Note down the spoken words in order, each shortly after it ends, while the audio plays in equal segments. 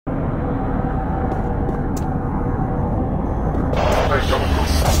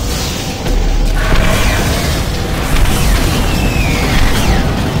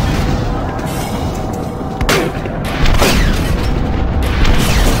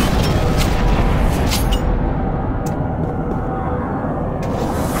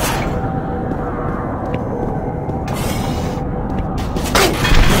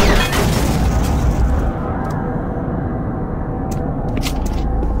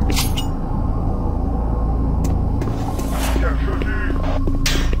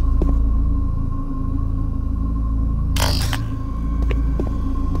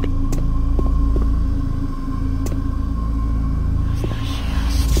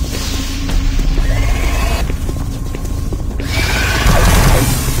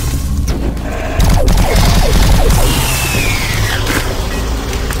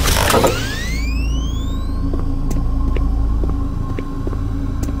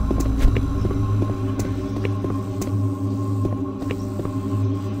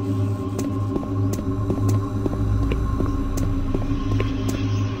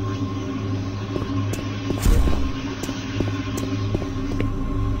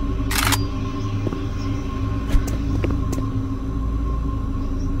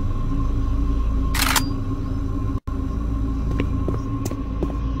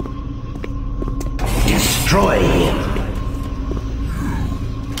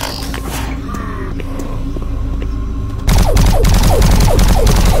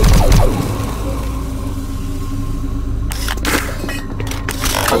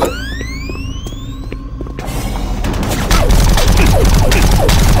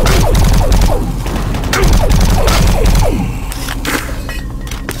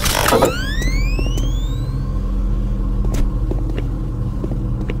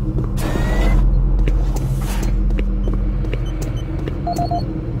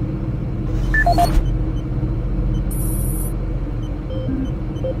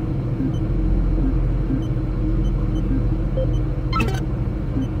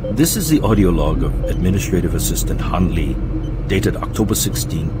This is the audio log of Administrative Assistant Han Lee, dated October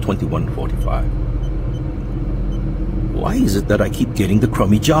 16, 2145. Why is it that I keep getting the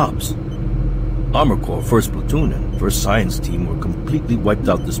crummy jobs? Armor Corps 1st Platoon and 1st Science Team were completely wiped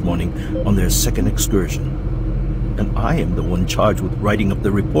out this morning on their second excursion. And I am the one charged with writing up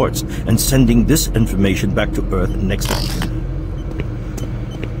the reports and sending this information back to Earth next week.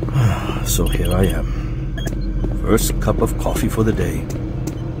 So here I am. First cup of coffee for the day.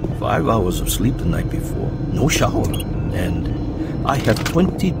 5 hours of sleep the night before. No shower. And I have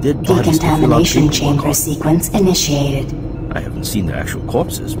 20 dead bodies to fill out Decontamination chamber sequence initiated. I haven't seen the actual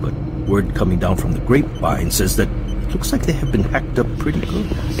corpses, but word coming down from the grapevine says that it looks like they have been hacked up pretty good.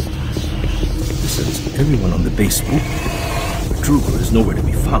 This sends everyone on the base spooked. The trooper is nowhere to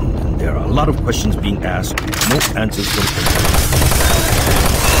be found, and there are a lot of questions being asked, no answers from anyone.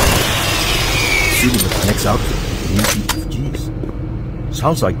 Shooting with the next outfit, new BFGs.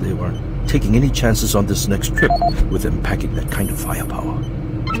 Sounds like they weren't taking any chances on this next trip with them packing that kind of firepower.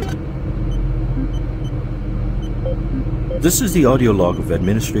 This is the audio log of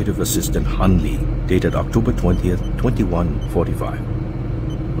Administrative Assistant Han Lee, dated October 20th, 2145.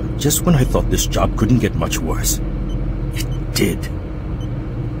 But just when I thought this job couldn't get much worse, it did.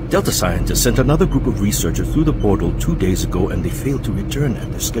 Delta scientists sent another group of researchers through the portal 2 days ago, and they failed to return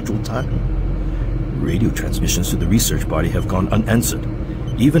at their scheduled time. Radio transmissions to the research body have gone unanswered.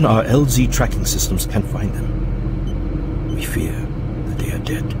 Even our LZ tracking systems can't find them. We fear that they are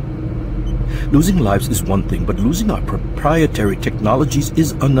dead. Losing lives is one thing, but losing our proprietary technologies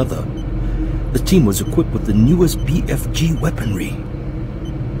is another. The team was equipped with the newest BFG weaponry.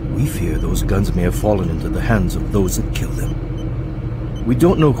 We fear those guns may have fallen into the hands of those that killed them. We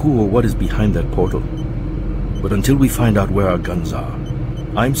don't know who or what is behind that portal, but until we find out where our guns are,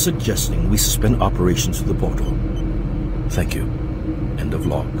 I'm suggesting we suspend operations to the portal. Thank you. End of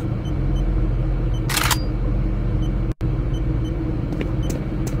log.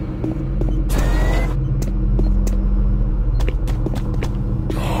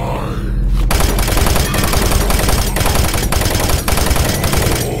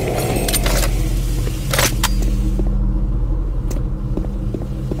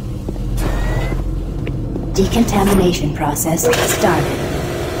 Decontamination process started.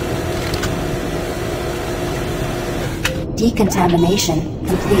 Decontamination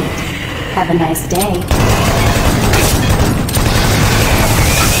complete. Have a nice day.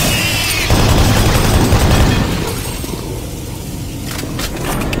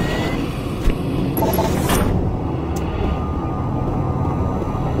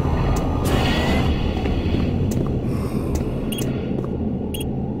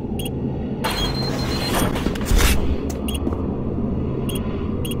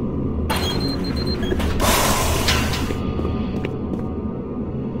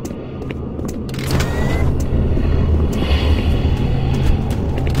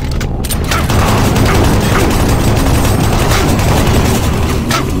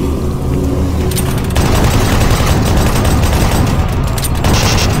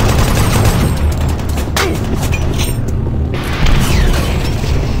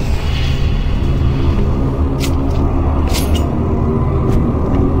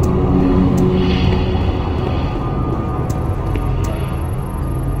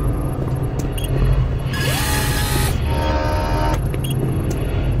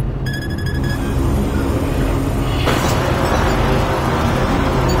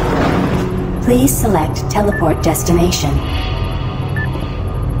 Please select teleport destination.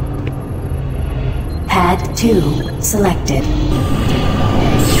 Pad 2 selected.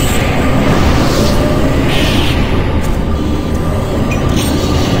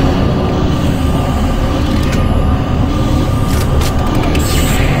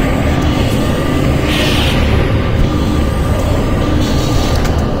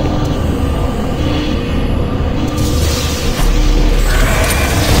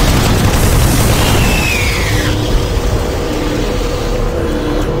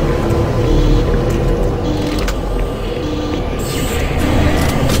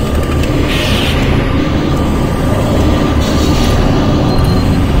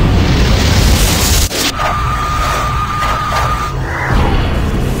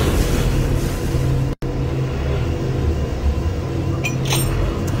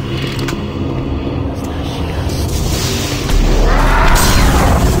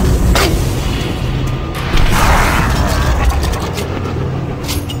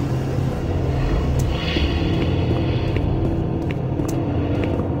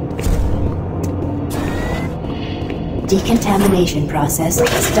 Decontamination process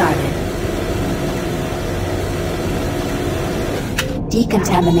started.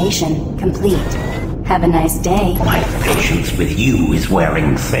 Decontamination complete. Have a nice day. My patience with you is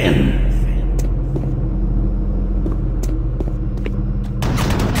wearing thin.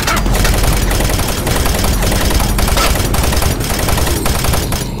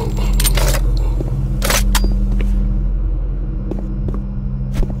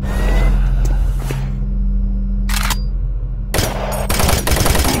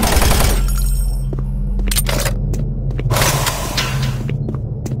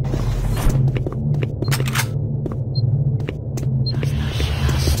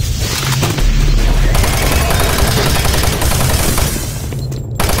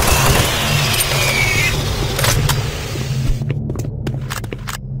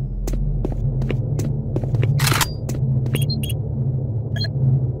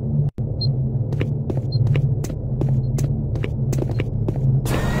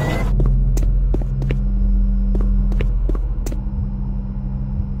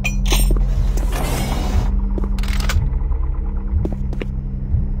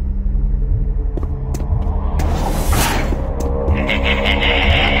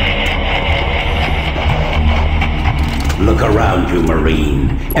 Look around you,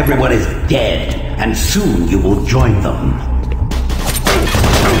 Marine. Everyone is dead, and soon you will join them.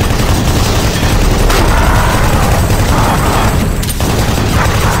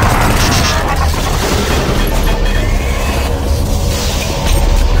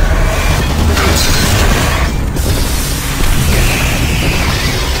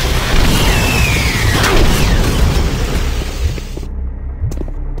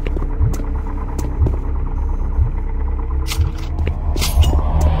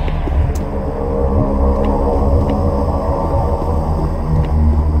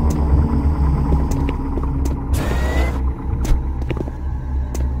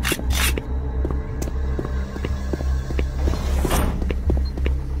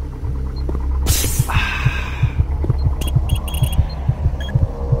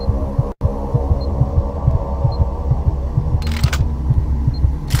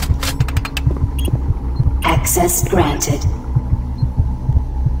 Access granted.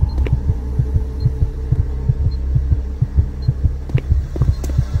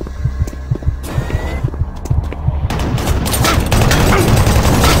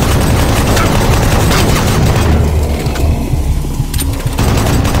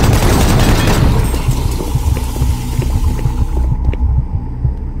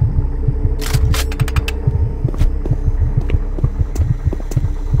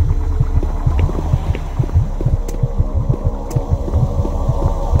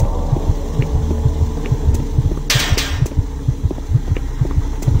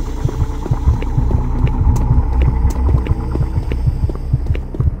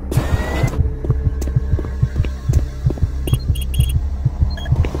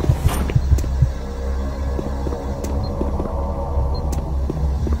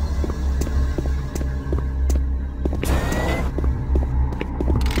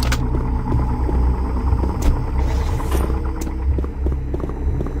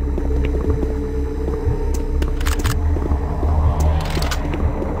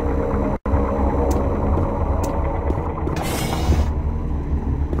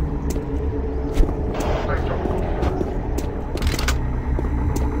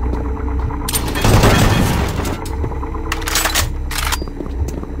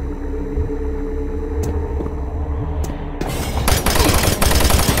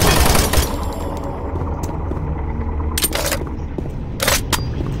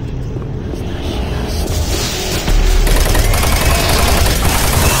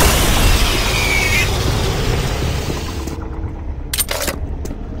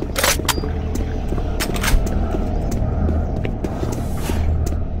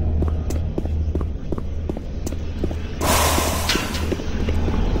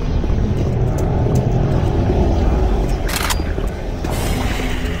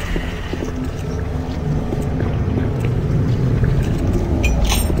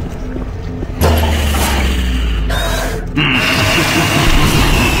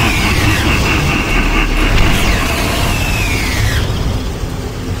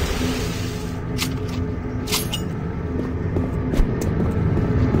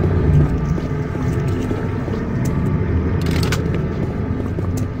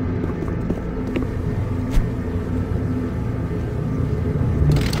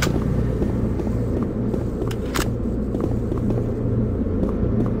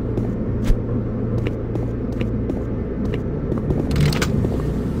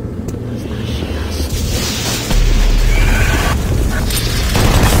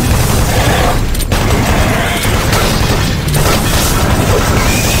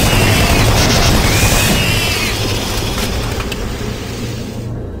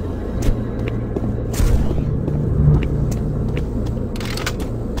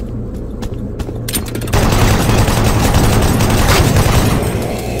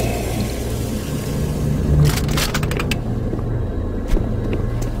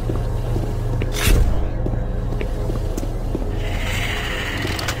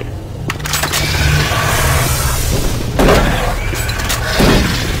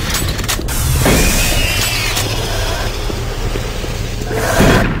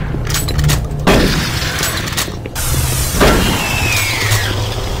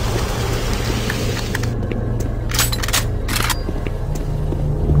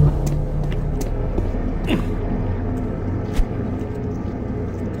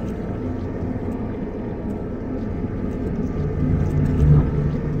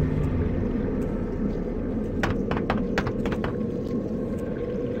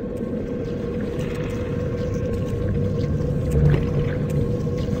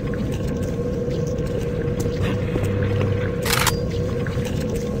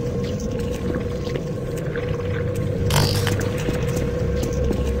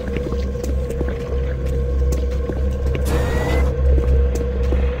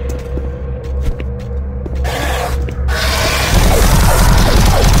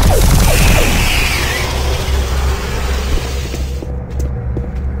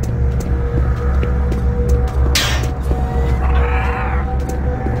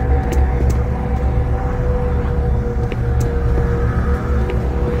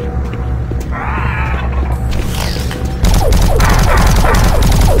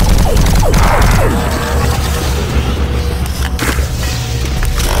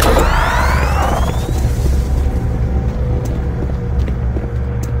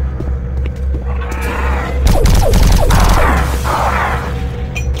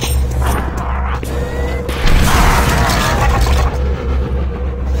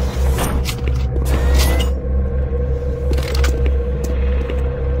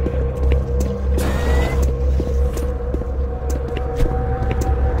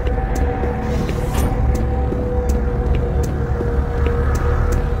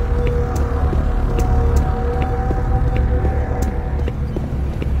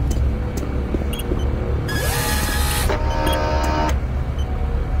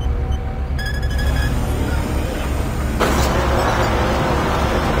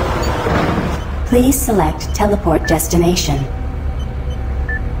 Please select teleport destination.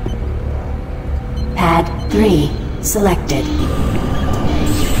 Pad 3 selected.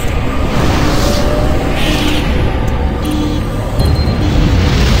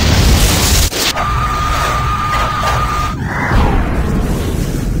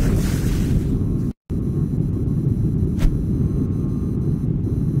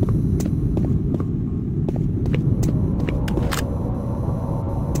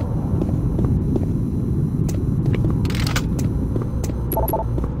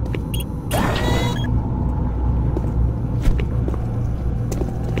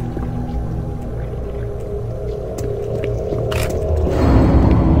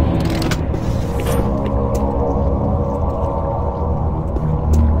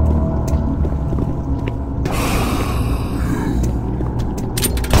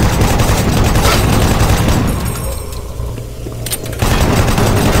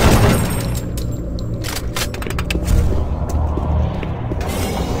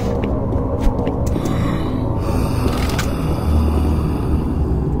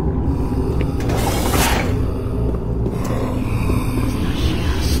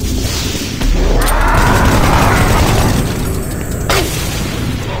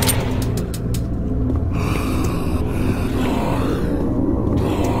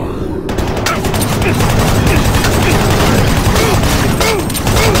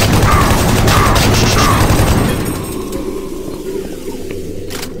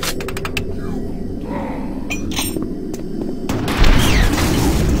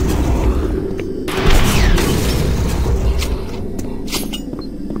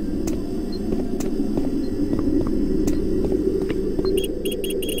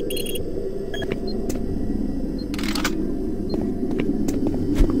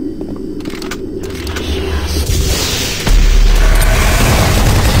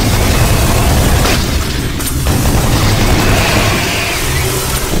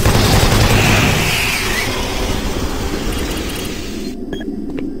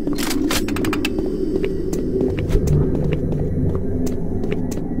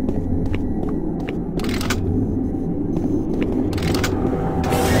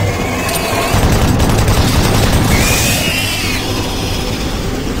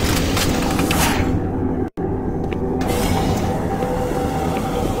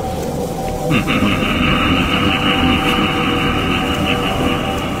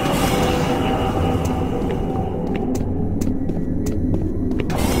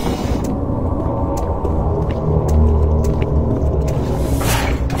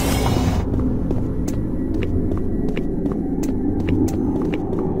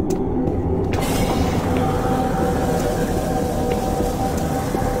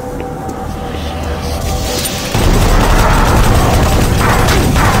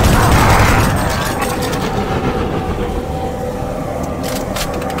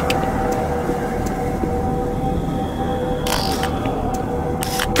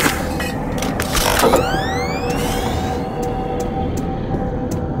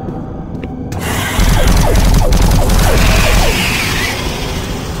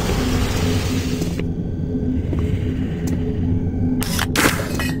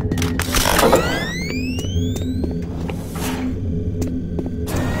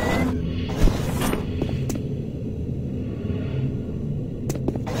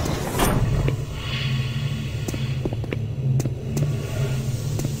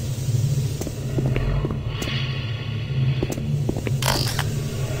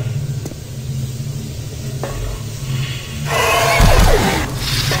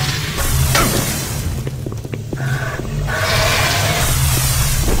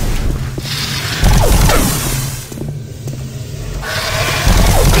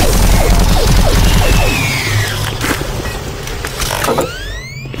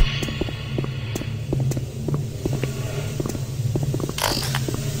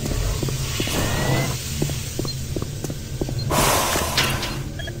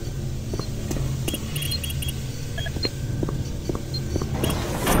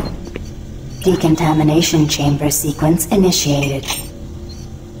 Decontamination chamber sequence initiated.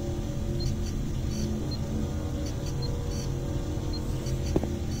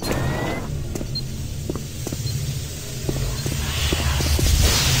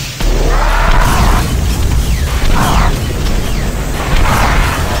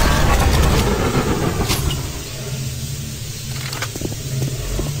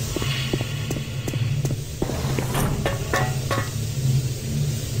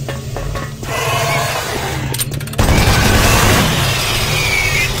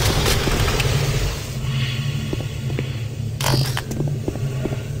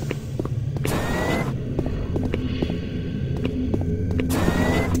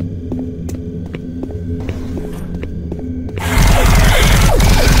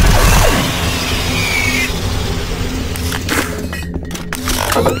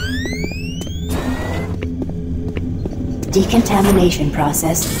 Decontamination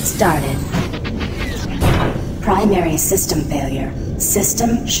process started. Primary system failure.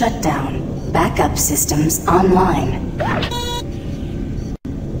 System shutdown. Backup systems online.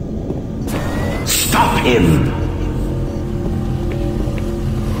 Stop him!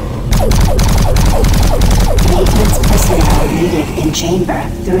 Maintenance personnel needed in Chamber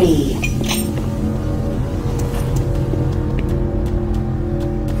 3.